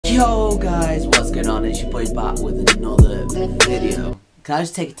Yo guys, what's going on? It's your boy back with another video. Can I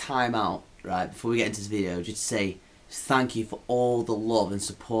just take a time out, right, before we get into this video, just to say thank you for all the love and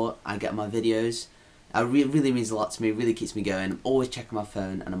support I get on my videos. It really means a lot to me, it really keeps me going. I'm always checking my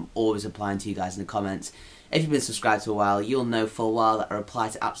phone and I'm always replying to you guys in the comments. If you've been subscribed to a while, you'll know for a while that I reply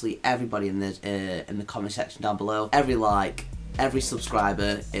to absolutely everybody in the comment section down below. Every like, every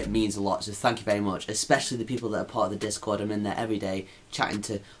subscriber, it means a lot, so thank you very much, especially the people that are part of the Discord. I'm in there every day chatting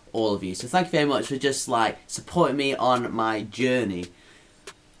to all of you, so thank you very much for just like supporting me on my journey.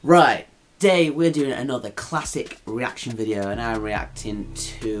 Right, today we're doing another classic reaction video and I'm reacting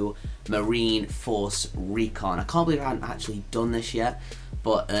to Marine Force Recon. I can't believe I haven't actually done this yet,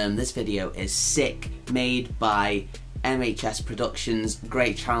 but this video is sick, made by MHS Productions,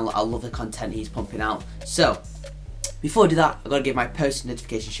 great channel. I love the content he's pumping out. So before I do that, I've got to give my post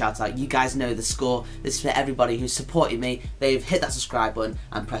notification shout out. You guys know the score. This is for everybody who's supported me. They've hit that subscribe button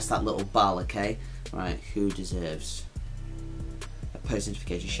and pressed that little bell, okay? Right, who deserves a post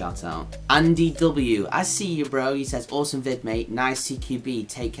notification shout out? Andy W. I see you, bro. He says, awesome vid, mate. Nice CQB.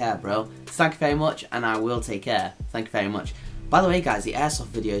 Take care, bro. Thank you very much, and I will take care. Thank you very much. By the way, guys, the Airsoft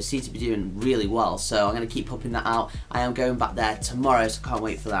videos seem to be doing really well, so I'm going to keep pumping that out. I am going back there tomorrow, so can't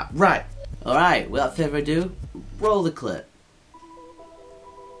wait for that. Right. Alright, without further ado, roll the clip.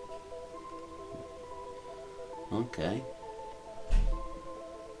 Okay.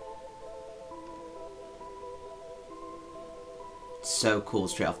 So cool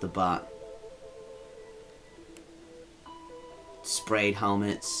straight off the bat. Sprayed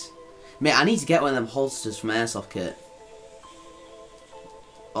helmets. Mate, I need to get one of them holsters from Airsoft kit.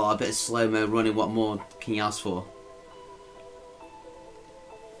 Oh, a bit of slow-mo running, what more can you ask for?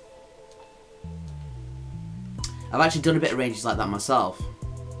 I've actually done a bit of ranges like that myself.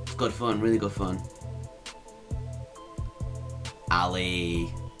 It's good fun, really good fun.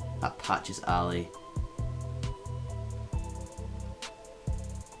 Alley. That patch is alley.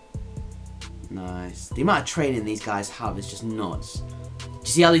 Nice. The amount of training these guys have is just nuts. Do you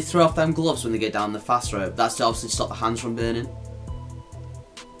see how they throw off them gloves when they get down the fast rope? That's to obviously stop the hands from burning.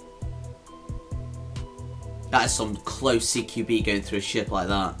 That is some close CQB going through a ship like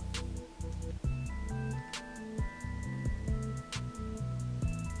that.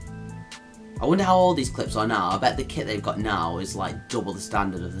 I wonder how old these clips are now. I bet the kit they've got now is like double the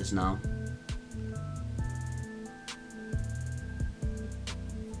standard of this now.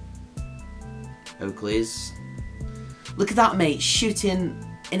 Oakleys. Look at that, mate, shooting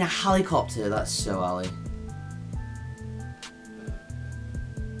in a helicopter. That's so alley.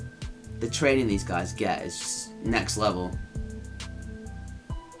 The training these guys get is just next level.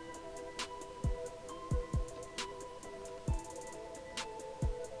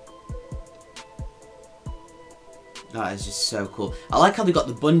 That is just so cool. I like how they got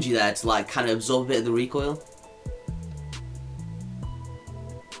the bungee there to like kind of absorb a bit of the recoil.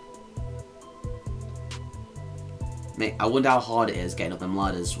 Mate, I wonder how hard it is getting up them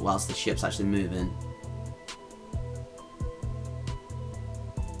ladders whilst the ship's actually moving.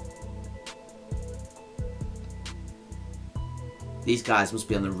 These guys must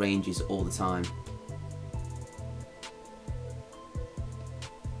be on the ranges all the time.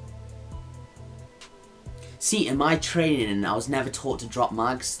 See, in my training, I was never taught to drop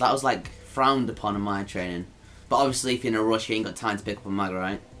mags. That was like frowned upon in my training. But obviously, if you're in a rush, you ain't got time to pick up a mag,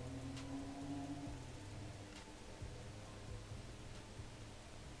 right?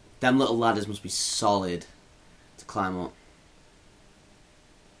 Them little ladders must be solid to climb up.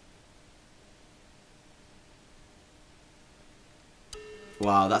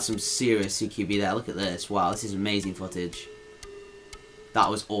 Wow, that's some serious CQB there. Look at this. Wow, this is amazing footage. That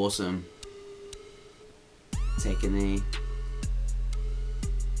was awesome. Take a knee.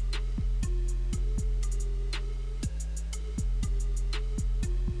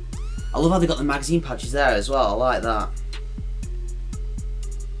 I love how they got the magazine pouches there as well. I like that.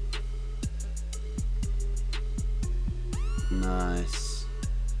 Nice.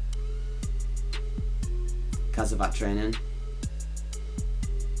 Casavat training.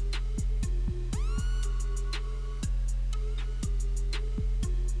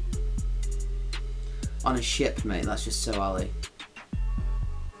 On a ship, mate, that's just so alley.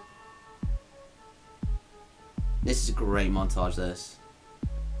 This is a great montage, this.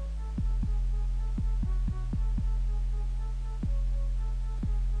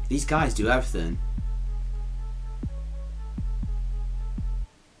 These guys do everything.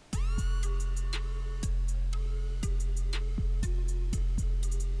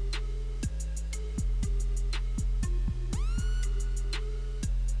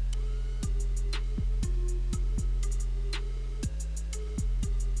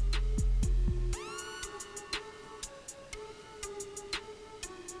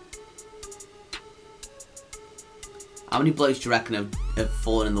 How many blokes do you reckon have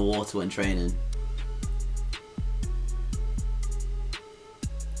fallen in the water when training?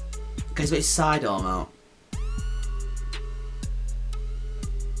 Okay, he's got his sidearm out.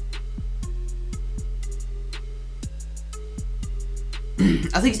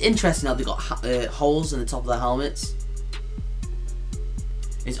 I think it's interesting how they've got holes in the top of their helmets.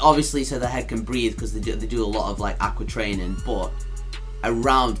 It's obviously so their head can breathe, because they do a lot of like aqua training, but a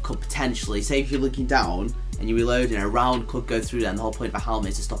round could potentially, say if you're looking down and you're reloading, a round could go through there, and the whole point of a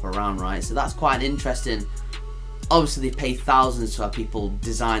helmet is to stop a round, right? So that's quite an interesting. Obviously they pay thousands to have people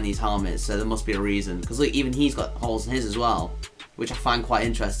design these helmets, so there must be a reason, because look, even he's got holes in his as well, which I find quite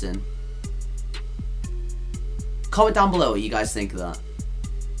interesting. Comment down below what you guys think of that.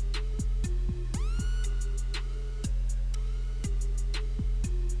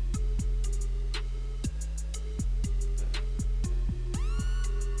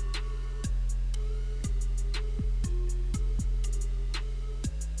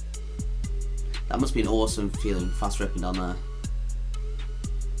 That must be an awesome feeling, fast ripping down there.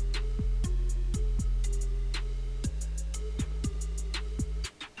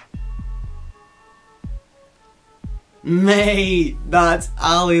 Mate, that's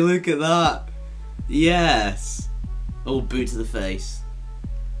Ali, look at that. Yes. Oh, boot to the face.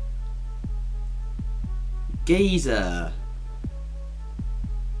 Geezer.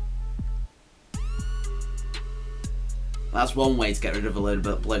 That's one way to get rid of a load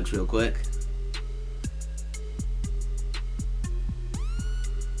of blokes real quick.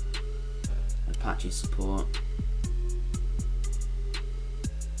 Apache support.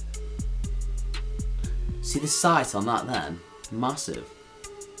 See the sight on that then? Massive.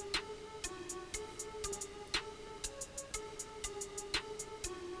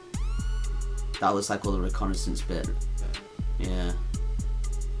 That looks like all the reconnaissance bit. Yeah.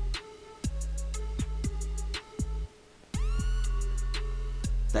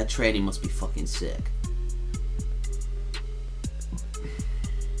 Their training must be fucking sick.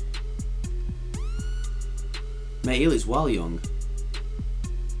 Mate, he looks well young.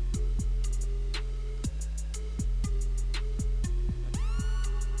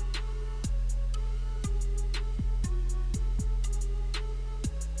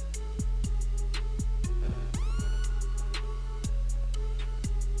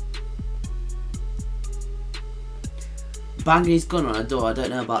 Banging his gun on a door, I don't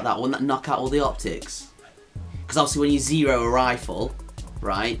know about that. Wouldn't that knock out all the optics? Because obviously when you zero a rifle,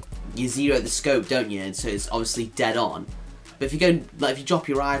 right, you zero the scope, don't you? And so it's obviously dead on. But if you go, like, if you drop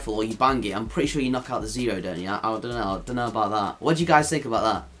your rifle or you bang it, I'm pretty sure you knock out the zero, don't you? I don't know about that. What do you guys think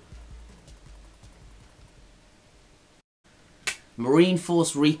about that? Marine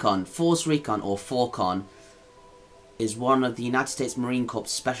Force Recon. Force Recon, or FORCON, is one of the United States Marine Corps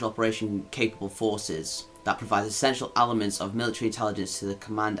special operation capable forces that provides essential elements of military intelligence to the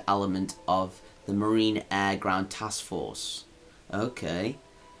command element of the Marine Air Ground Task Force. Okay.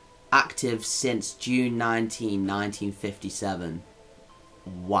 Active since June 19, 1957.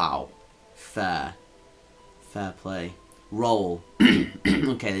 Wow. Fair play. Role.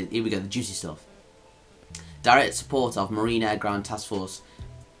 Okay, here we go, the juicy stuff. Direct support of Marine Air Ground Task Force,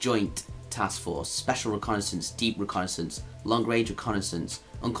 Joint Task Force, Special Reconnaissance, Deep Reconnaissance, Long Range Reconnaissance,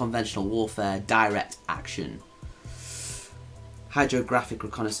 Unconventional Warfare, Direct Action. Hydrographic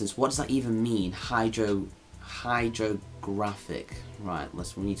Reconnaissance, what does that even mean? Hydrographic. Right,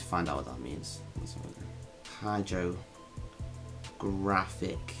 we need to find out what that means.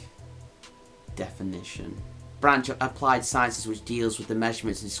 Hydrographic definition. Branch of applied sciences which deals with the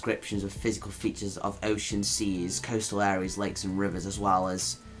measurements and descriptions of physical features of ocean, seas, coastal areas, lakes and rivers, as well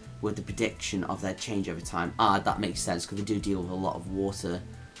as with the prediction of their change over time. Ah, that makes sense, because they do deal with a lot of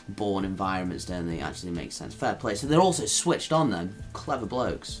water-borne environments, don't they? Actually makes sense. Fair play. So they're also switched on then. Clever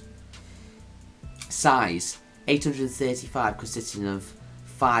blokes. Size, 835, consisting of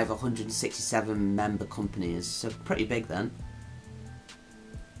 167 member companies. So pretty big then.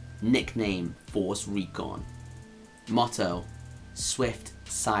 Nickname, Force Recon. Motto, swift,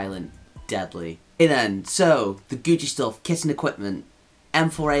 silent, deadly. Okay then, so, the Gucci stuff, kit and equipment.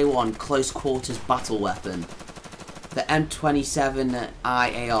 M4A1 close quarters battle weapon, the M27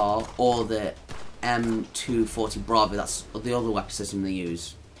 IAR or the M240 Bravo, that's the other weapon system they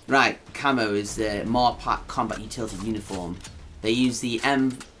use. Right, camo is the Marpac Combat Utility Uniform. They use the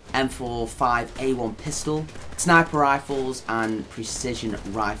M45A1 pistol, sniper rifles and precision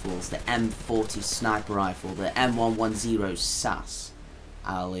rifles, the M40 sniper rifle, the M110 SAS.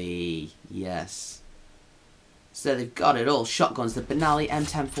 Ali, yes. So they've got it all. Shotguns, the Benelli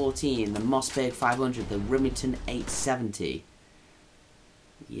M1014, the Mossberg 500, the Remington 870.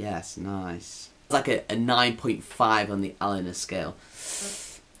 Yes, nice. like a 9.5 on the Alliner scale.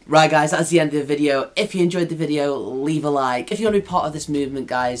 Right guys, that's the end of the video. If you enjoyed the video, leave a like. If you want to be part of this movement,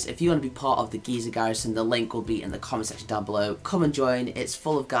 guys, if you want to be part of the Giza Garrison, the link will be in the comment section down below. Come and join. It's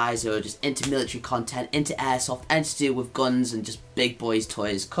full of guys who are just into military content, into airsoft, and to do with guns and just big boys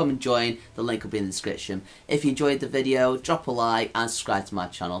toys. Come and join. The link will be in the description. If you enjoyed the video, drop a like and subscribe to my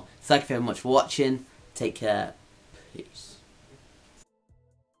channel. Thank you very much for watching. Take care. Peace.